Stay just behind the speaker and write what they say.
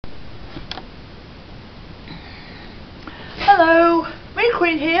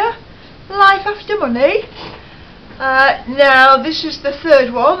Queen here, Life After Money. Now this is the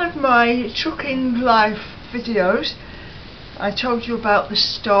third one of my trucking life videos. I told you about the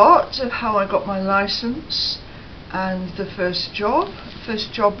start of how I got my licence and the first job.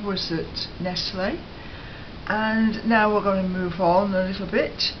 First job was at Nestle, and now we're going to move on a little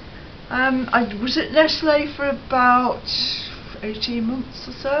bit. I was at Nestle for about 18 months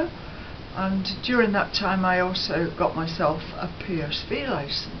or so, and during that time I also got myself a PSV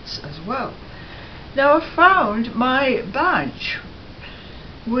licence as well. Now I found my badge.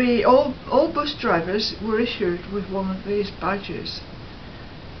 All bus drivers were issued with one of these badges,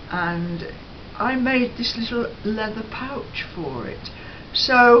 and I made this little leather pouch for it.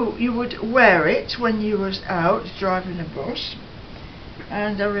 So you would wear it when you was out driving a bus.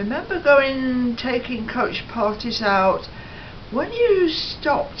 And I remember taking coach parties out when you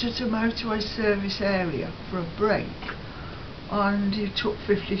stopped at a motorway service area for a break and you took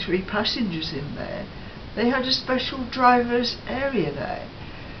 53 passengers in there. They had a special drivers area there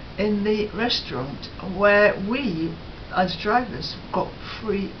in the restaurant where we as drivers got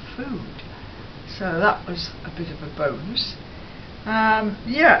free food, so that was a bit of a bonus.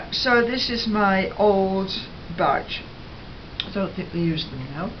 Yeah, so this is my old badge. I don't think they use them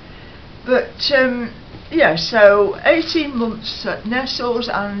now, but yeah, so 18 months at Nestle's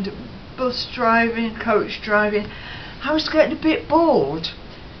and bus driving, coach driving. I was getting a bit bored,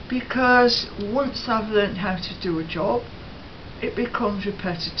 because once I've learned how to do a job, it becomes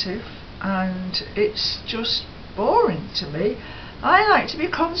repetitive and it's just boring to me. I like to be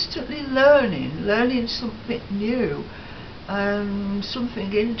constantly learning something new,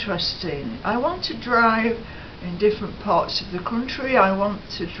 something interesting. I want to drive in different parts of the country. I want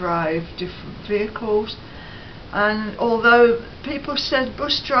to drive different vehicles, and although people said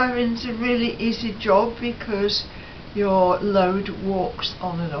bus driving is a really easy job because your load walks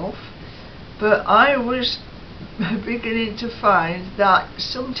on and off, but I was beginning to find that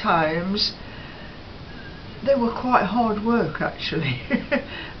sometimes they were quite hard work actually.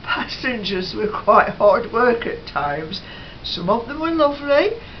 Passengers were quite hard work at times. Some of them were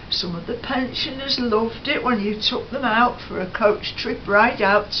lovely. Some of the pensioners loved it when you took them out for a coach trip right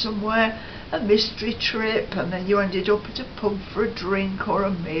out somewhere, a mystery trip, and then you ended up at a pub for a drink or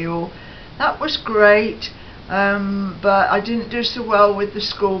a meal. That was great. But I didn't do so well with the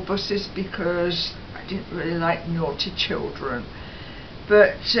school buses because I didn't really like naughty children.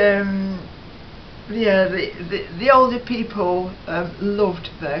 But yeah, the older people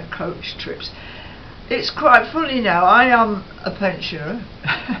loved their coach trips. It's quite funny now, I am a pensioner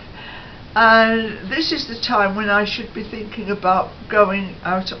and this is the time when I should be thinking about going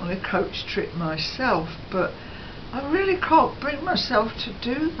out on a coach trip myself, but I really can't bring myself to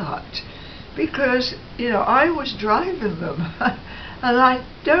do that because, you know, I was driving them and I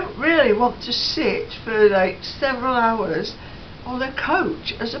don't really want to sit for like several hours on a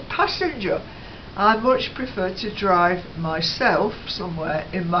coach as a passenger. I much prefer to drive myself somewhere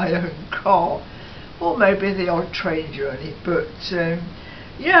in my own car, or maybe the odd train journey. But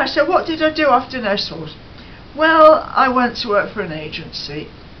yeah, so what did I do after Nestle's? Well, I went to work for an agency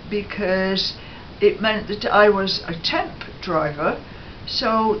because it meant that I was a temp driver,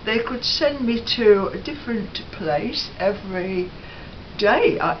 so they could send me to a different place every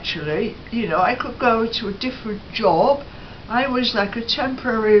day actually. You know, I could go to a different job. I was like a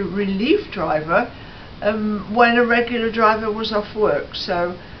temporary relief driver when a regular driver was off work,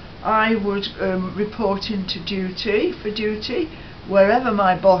 so I would report into duty wherever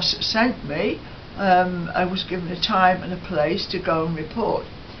my boss sent me. I was given a time and a place to go and report.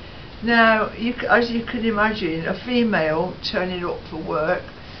 Now, as you can imagine, a female turning up for work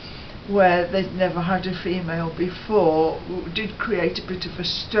where they'd never had a female before did create a bit of a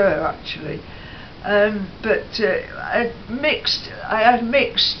stir actually. But I had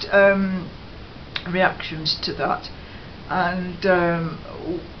mixed reactions to that, and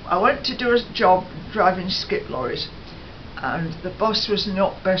I went to do a job driving skip lorries, and the boss was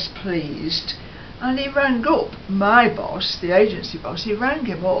not best pleased, and he rang up my boss, the agency boss. He rang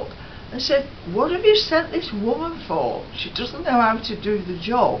him up and said, "What have you sent this woman for? She doesn't know how to do the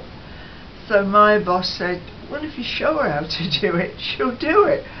job." So my boss said, "Well, if you show her how to do it, she'll do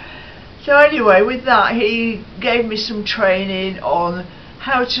it." So anyway, with that, he gave me some training on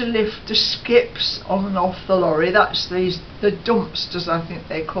how to lift the skips on and off the lorry. That's the dumpsters, I think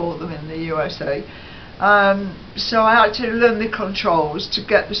they call them in the USA. So I had to learn the controls to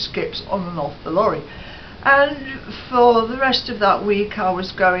get the skips on and off the lorry. And for the rest of that week I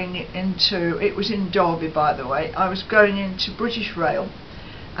was going into, it was in Derby by the way, I was going into British Rail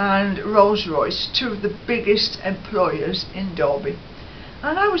and Rolls-Royce, two of the biggest employers in Derby.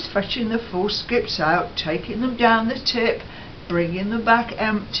 and I was fetching the full skips out, taking them down the tip, bringing them back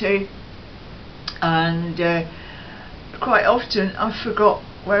empty, and quite often I forgot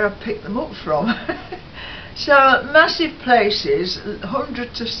where I picked them up from. So massive places,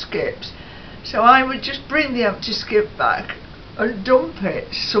 hundreds of skips, so I would just bring the empty skip back and dump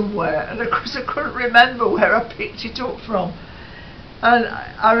it somewhere, and of course I couldn't remember where I picked it up from. And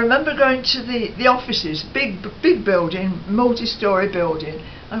I remember going to the offices, big building, multi-storey building,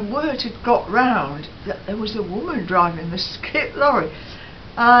 and word had got round that there was a woman driving the skip lorry.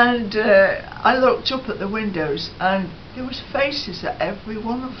 And I looked up at the windows, and there was faces at every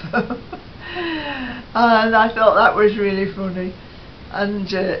one of them. And I thought that was really funny.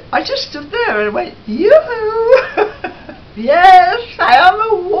 And I just stood there and went, yoo-hoo! Yes, I am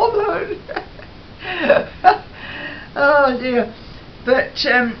a woman! Oh dear. But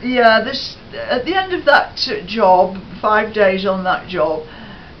yeah, at the end of that job, 5 days on that job,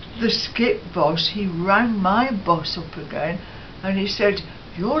 the skip boss, he rang my boss up again, and he said,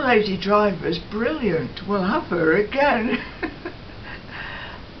 "Your lady driver's brilliant, we'll have her again."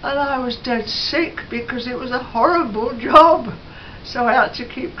 And I was dead sick because it was a horrible job, so I had to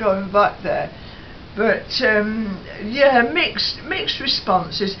keep going back there. But yeah, mixed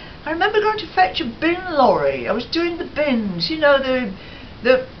responses. I remember going to fetch a bin lorry. I was doing the bins, you know,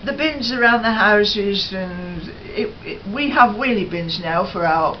 the bins around the houses, and we have wheelie bins now for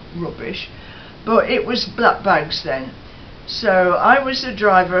our rubbish, but it was black bags then. So I was the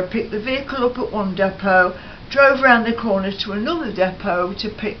driver. I picked the vehicle up at one depot, drove round the corner to another depot to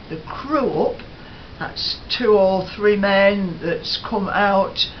pick the crew up. That's 2 or 3 men that's come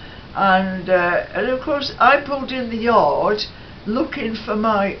out, and of course I pulled in the yard looking for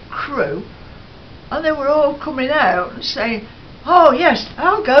my crew, and they were all coming out and saying, "Oh yes,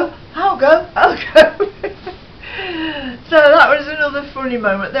 I'll go." So that was another funny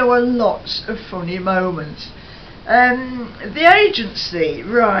moment. There were lots of funny moments. The agency,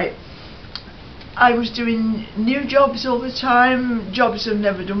 right, I was doing new jobs all the time, jobs I've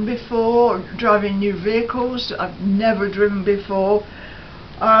never done before, driving new vehicles I've never driven before.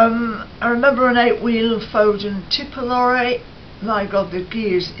 I remember an 8-wheel Foden tipper lorry. My God, the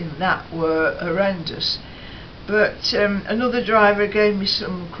gears in that were horrendous. But another driver gave me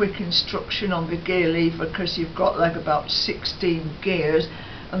some quick instruction on the gear lever, because you've got like about 16 gears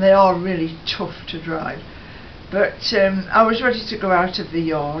and they are really tough to drive. But I was ready to go out of the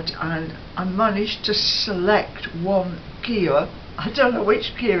yard, and I managed to select one gear. I don't know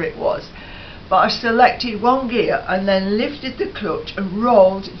which gear it was, but I selected one gear and then lifted the clutch and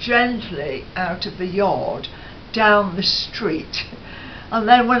rolled gently out of the yard down the street. And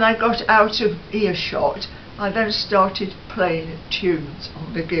then when I got out of earshot, I then started playing tunes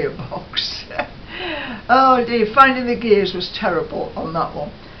on the gearbox. Oh dear, finding the gears was terrible on that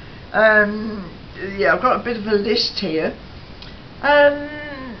one. Yeah, I've got a bit of a list here.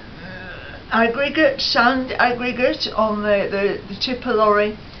 Aggregate, sand aggregate on the tipper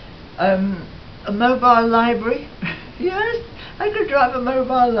lorry. A mobile library. Yes, I could drive a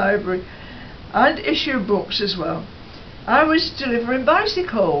mobile library. And issue books as well. I was delivering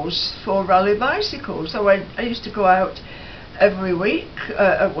bicycles for Rally Bicycles, so I used to go out every week,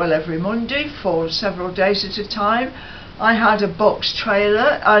 well every Monday for several days at a time. I had a box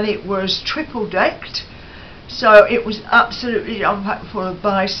trailer and it was triple decked, so it was absolutely jam-packed full of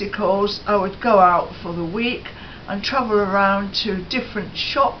bicycles. I would go out for the week and travel around to different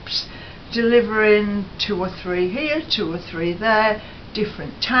shops, delivering 2 or 3 here, 2 or 3 there,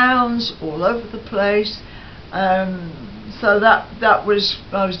 different towns all over the place. So that was,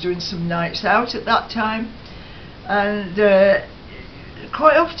 I was doing some nights out at that time, and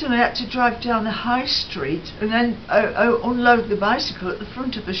quite often I had to drive down the high street and then unload the bicycle at the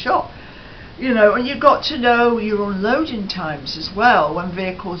front of the shop. You know, and you got to know your unloading times as well, when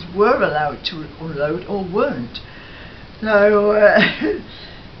vehicles were allowed to unload or weren't. So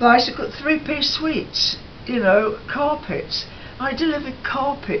bicycle, 3-piece suites, you know, carpets. I delivered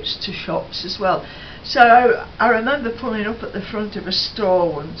carpets to shops as well. So I remember pulling up at the front of a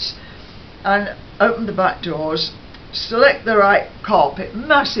store once and opened the back doors, select the right carpet,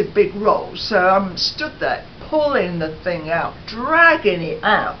 massive big rolls. So I'm stood there pulling the thing out, dragging it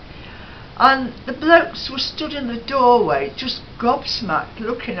out, and the blokes were stood in the doorway just gobsmacked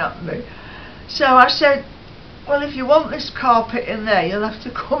looking at me. So I said, "Well, if you want this carpet in there, you'll have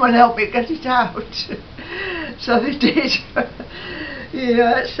to come and help me get it out." So they did.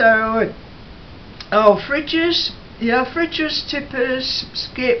 Yeah, so fridges, yeah, fridges, tippers,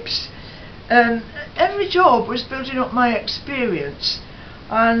 skips. Every job was building up my experience,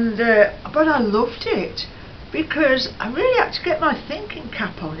 and but I loved it. because I really had to get my thinking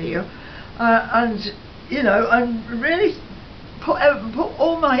cap on here, and and really put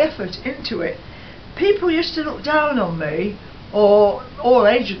all my effort into it. People used to look down on me, or all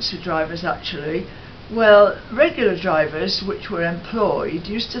agency drivers actually. Well, regular drivers which were employed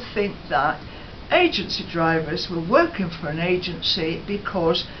used to think that agency drivers were working for an agency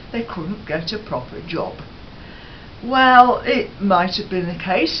because they couldn't get a proper job. Well, it might have been the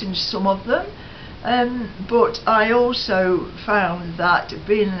case in some of them, but I also found that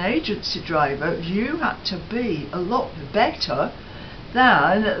being an agency driver, you had to be a lot better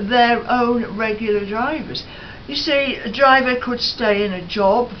than their own regular drivers. You see, a driver could stay in a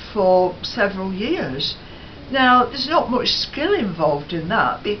job for several years. Now, there's not much skill involved in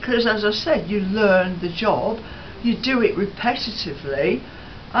that because, as I said, you learn the job, you do it repetitively,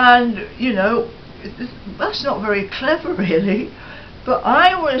 and that's not very clever really. But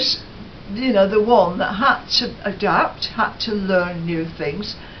I was the one that had to adapt, had to learn new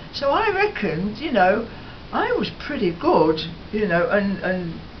things. So I reckoned I was pretty good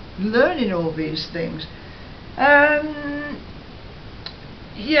and learning all these things. Yeah,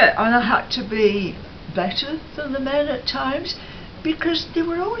 and I had to be better than the men at times because they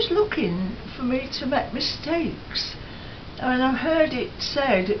were always looking for me to make mistakes. And I've heard it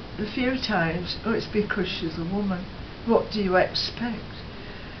said a few times, oh, it's because she's a woman. What do you expect?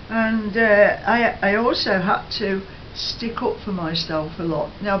 And I also had to stick up for myself a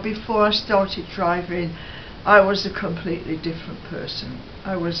lot. Now, before I started driving, I was a completely different person.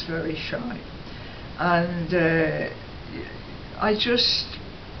 I was very shy. And I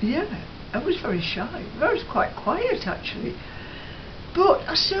was very shy. I was quite quiet actually. But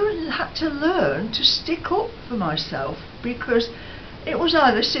I soon had to learn to stick up for myself because it was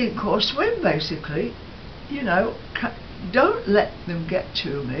either sink or swim basically. Don't let them get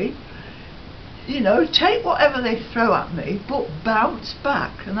to me. Take whatever they throw at me, but bounce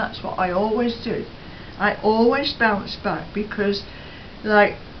back. And that's what I always did. I always bounce back because,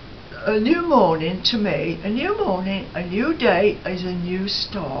 like, a new morning to me, a new morning, a new day is a new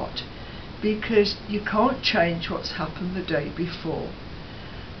start, because you can't change what's happened the day before.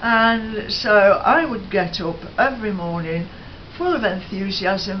 And so I would get up every morning full of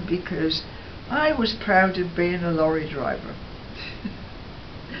enthusiasm because I was proud of being a lorry driver.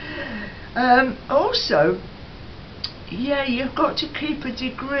 Also, yeah, you've got to keep a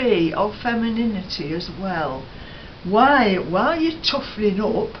degree of femininity as well. Why? While you're toughening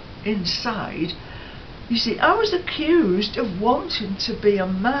up inside, you see, I was accused of wanting to be a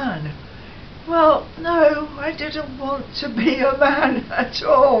man. Well, no, I didn't want to be a man at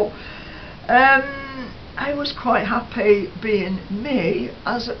all. I was quite happy being me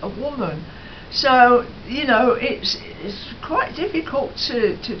as a woman. So, it's quite difficult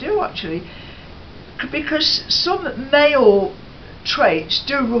to do actually, because some male traits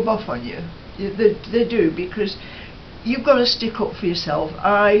do rub off on you. They do, because you've got to stick up for yourself.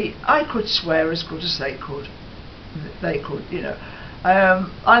 I could swear as good as they could.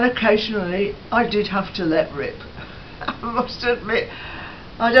 And occasionally I did have to let rip. I must admit,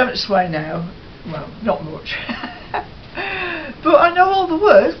 I don't swear now. Well, not much. But I know all the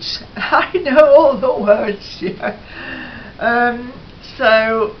words. I know all the words, yeah.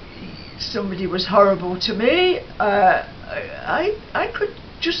 So, somebody was horrible to me. I could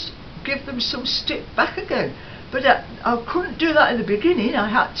just give them some stick back again. But I couldn't do that in the beginning. I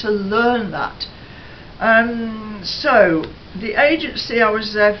had to learn that. So, the agency, I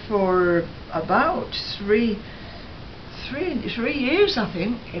was there for about three years, I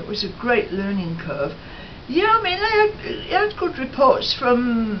think. It was a great learning curve. Yeah, I mean, they had good reports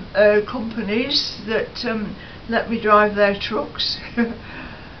from companies that let me drive their trucks.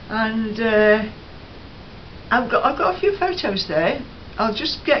 And I've got a few photos there. I'll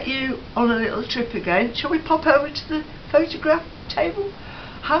just get you on a little trip again. Shall we pop over to the photograph table?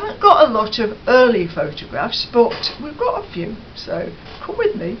 Haven't got a lot of early photographs, but we've got a few, so come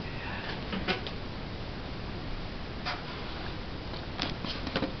with me.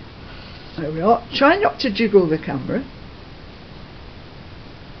 There we are. Try not to jiggle the camera.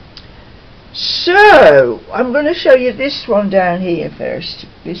 So, I'm going to show you this one down here first.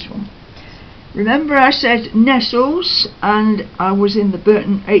 This one. Remember I said Nestle's, and I was in the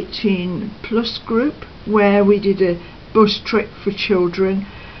Burton 18 Plus group where we did a bus trip for children.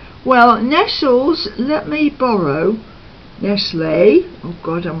 Well, Nestle's let me borrow Nestle. Oh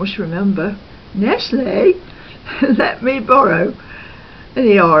God, I must remember. Nestle let me borrow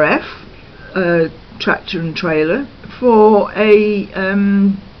the RF tractor and trailer for a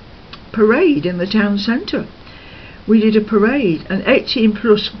parade in the town centre. we did a parade, and 18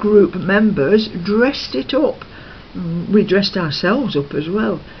 plus group members dressed it up. We dressed ourselves up as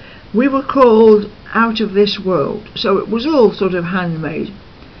well. We were called Out of This World, so it was all sort of handmade.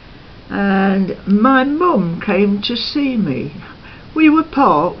 And my mum came to see me. We were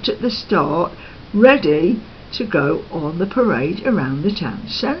parked at the start, ready to go on the parade around the town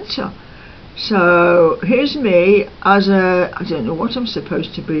centre. So here's me as I don't know what I'm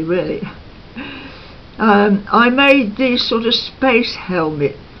supposed to be really. I made these sort of space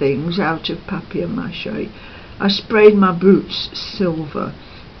helmet things out of papier-mâché. I sprayed my boots silver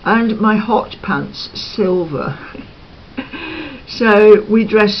and my hot pants silver. So we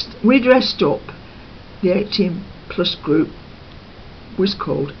dressed up. The 18 plus group was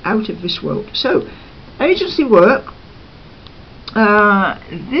called Out of This World. So agency work.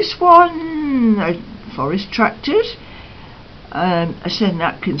 This one, Forest Tractors. I said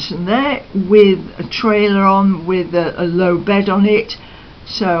Atkinson there with a trailer on with a low bed on it.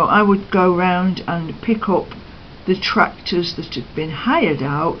 So I would go round and pick up the tractors that had been hired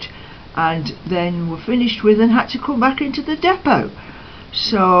out and then were finished with and had to come back into the depot.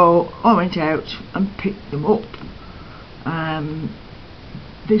 So I went out and picked them up.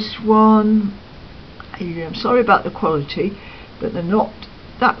 This one, I'm sorry about the quality, but they're not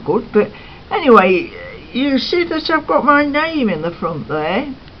that good. But anyway, you see that I've got my name in the front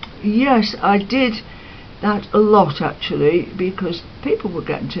there. Yes, I did that a lot actually, because people were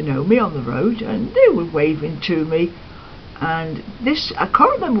getting to know me on the road and they were waving to me. And this, I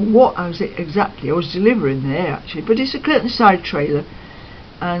can't remember what I was delivering there actually, but it's a curtain side trailer,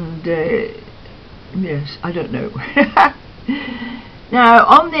 and yes, I don't know. Now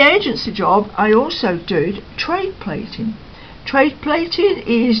on the agency job I also did trade plating. Trade plating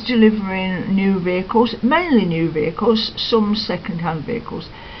is delivering new vehicles, mainly new vehicles, some second-hand vehicles,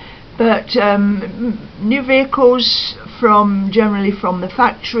 but new vehicles generally from the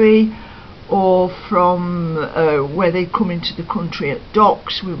factory or from where they come into the country at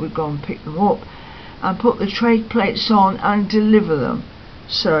docks. We would go and pick them up and put the trade plates on and deliver them.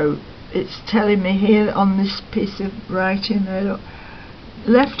 So it's telling me here on this piece of writing there, look,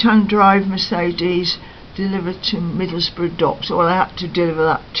 left-hand drive Mercedes delivered to Middlesbrough docks. Well, I had to deliver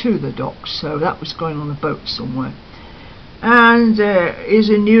that to the docks, so that was going on a boat somewhere. And is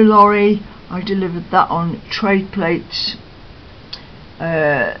a new lorry. I delivered that on trade plates.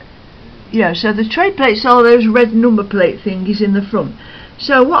 Yeah, so the trade plates are those red number plate thingies in the front.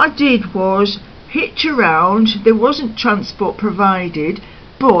 So what I did was hitch around. There wasn't transport provided,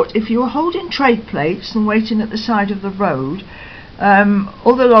 but if you were holding trade plates and waiting at the side of the road,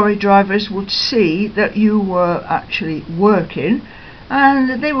 other lorry drivers would see that you were actually working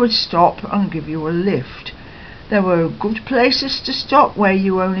and they would stop and give you a lift. There were good places to stop where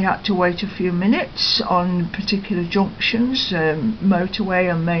you only had to wait a few minutes on particular junctions,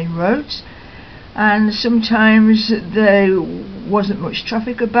 motorway and main roads, and sometimes there wasn't much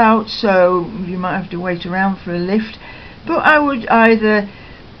traffic about, so you might have to wait around for a lift. But I would either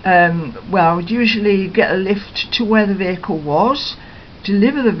I would usually get a lift to where the vehicle was,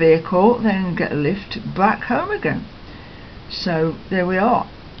 deliver the vehicle, then get a lift back home again. So there we are.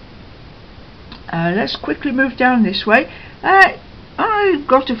 Let's quickly move down this way. I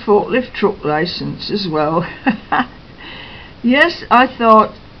got a forklift truck license as well. Yes, I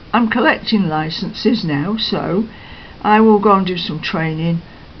thought I'm collecting licenses now, so I will go and do some training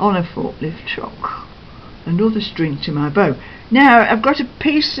on a forklift truck. Another string to my bow. Now I've got a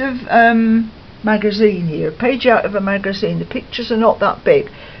piece of magazine here, a page out of a magazine. The pictures are not that big,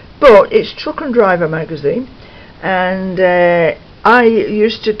 but it's Truck and Driver magazine, and I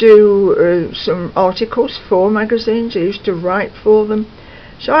used to do some articles for magazines. I used to write for them,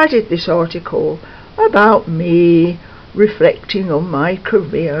 so I did this article about me, reflecting on my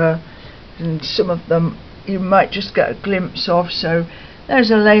career, and some of them you might just get a glimpse of. So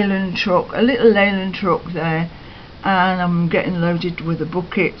there's a Leyland truck, a little Leyland truck there, and I'm getting loaded with a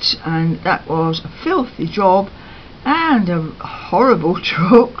bucket, and that was a filthy job and a horrible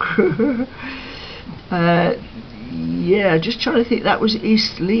truck. Yeah, just trying to think. That was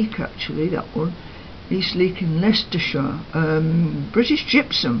Eastleigh actually, that one. Eastleigh in Leicestershire. British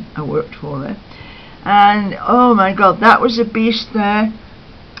Gypsum I worked for there, and oh my god, that was a beast there.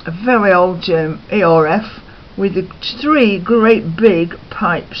 A very old ERF with the 3 great big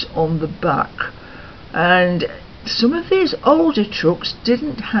pipes on the back, and some of these older trucks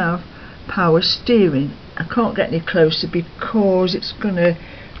didn't have power steering. I can't get any closer because it's going to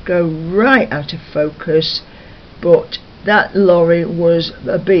go right out of focus, but that lorry was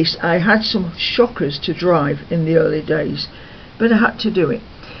a beast. I had some shockers to drive in the early days, but I had to do it.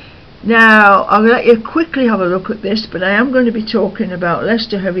 Now I'll let you quickly have a look at this, but I am going to be talking about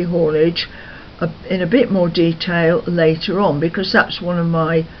Leicester heavy haulage in a bit more detail later on, because that's one of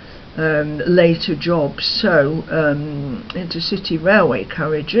my later jobs. So intercity railway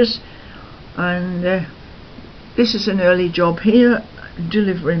carriages, and this is an early job here,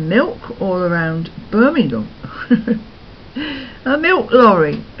 delivering milk all around Birmingham. A milk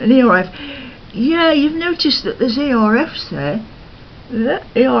lorry, an ERF. Yeah, you've noticed that there's ERFs there.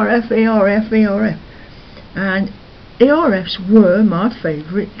 ERF, ERF, ERF. And ERFs were my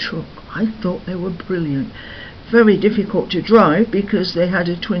favourite truck. I thought they were brilliant. Very difficult to drive because they had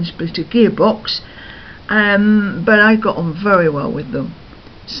a twin splitter gearbox, but I got on very well with them.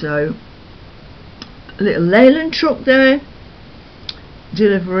 So, a little Leyland truck there,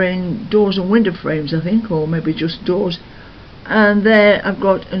 delivering doors and window frames, I think, or maybe just doors. And there I've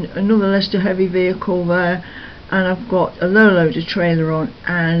got another Leicester heavy vehicle there, and I've got a low loader trailer on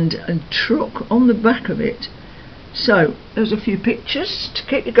and a truck on the back of it. So there's a few pictures to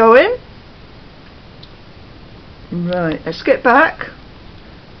keep you going. Right, let's get back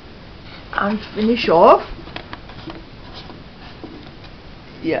and finish off.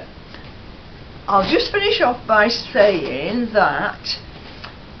 Yeah, I'll just finish off by saying that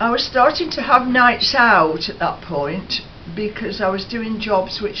I was starting to have nights out at that point, because I was doing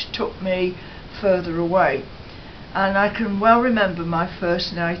jobs which took me further away. And I can well remember my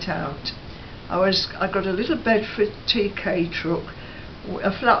first night out. I got a little Bedford TK truck,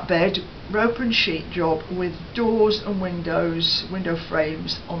 a flatbed, rope and sheet job with doors and window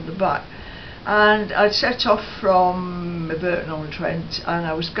frames on the back. And I'd set off from Burton-on-Trent, and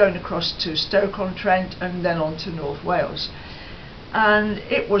I was going across to Stoke-on-Trent and then on to North Wales. And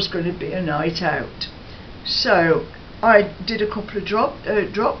it was going to be a night out. So I did a couple of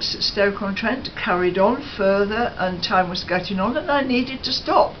drops at Stoke-on-Trent, carried on further, and time was getting on and I needed to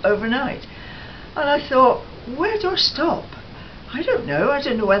stop overnight. And I thought, where do I stop? I don't know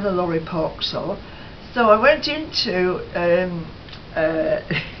where the lorry parks are. So I went into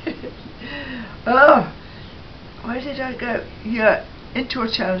oh, where did I go? Yeah, into a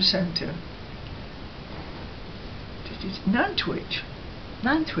town centre. Nantwich.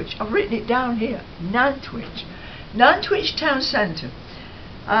 I've written it down here. Nantwich town centre.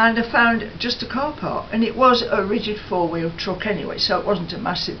 And I found just a car park, and it was a rigid four-wheel truck anyway, so it wasn't a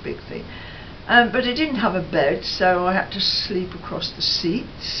massive big thing. But it didn't have a bed, so I had to sleep across the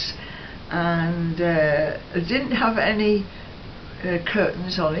seats, and it didn't have any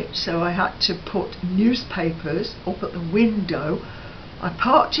curtains on it, so I had to put newspapers up at the window. I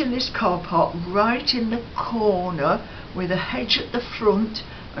parked in this car park right in the corner, with a hedge at the front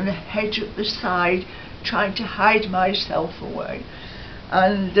and a hedge at the side, trying to hide myself away.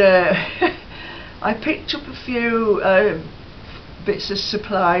 And I picked up a few bits of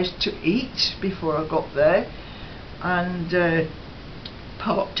supplies to eat before I got there, and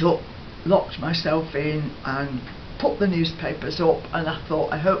parked up, locked myself in, and put the newspapers up, and I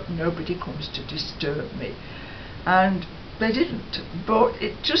thought, I hope nobody comes to disturb me. And they didn't, but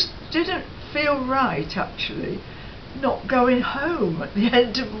it just didn't feel right, actually, not going home at the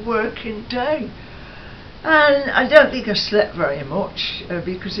end of a working day. And I don't think I slept very much,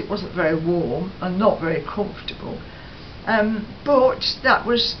 because it wasn't very warm and not very comfortable. But that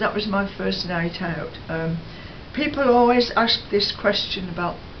was my first night out. People always ask this question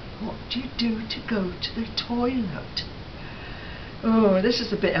about, what do you do to go to the toilet? Oh, this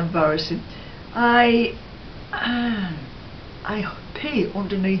is a bit embarrassing. I pee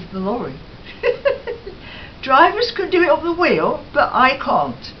underneath the lorry. Drivers can do it up the wheel, but I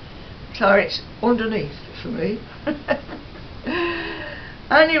can't. So it's underneath for me.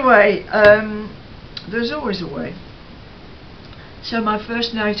 Anyway, there's always a way. So my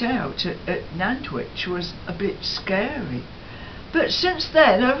first night out at Nantwich was a bit scary. But since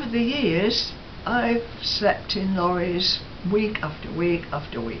then, over the years, I've slept in lorries week after week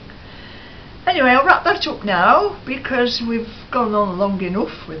after week. Anyway, I'll wrap that up now, because we've gone on long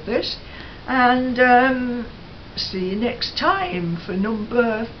enough with this. And see you next time for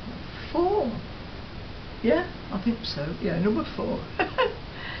number 4. Yeah, I think so. Yeah, number 4.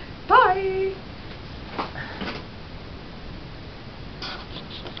 Bye.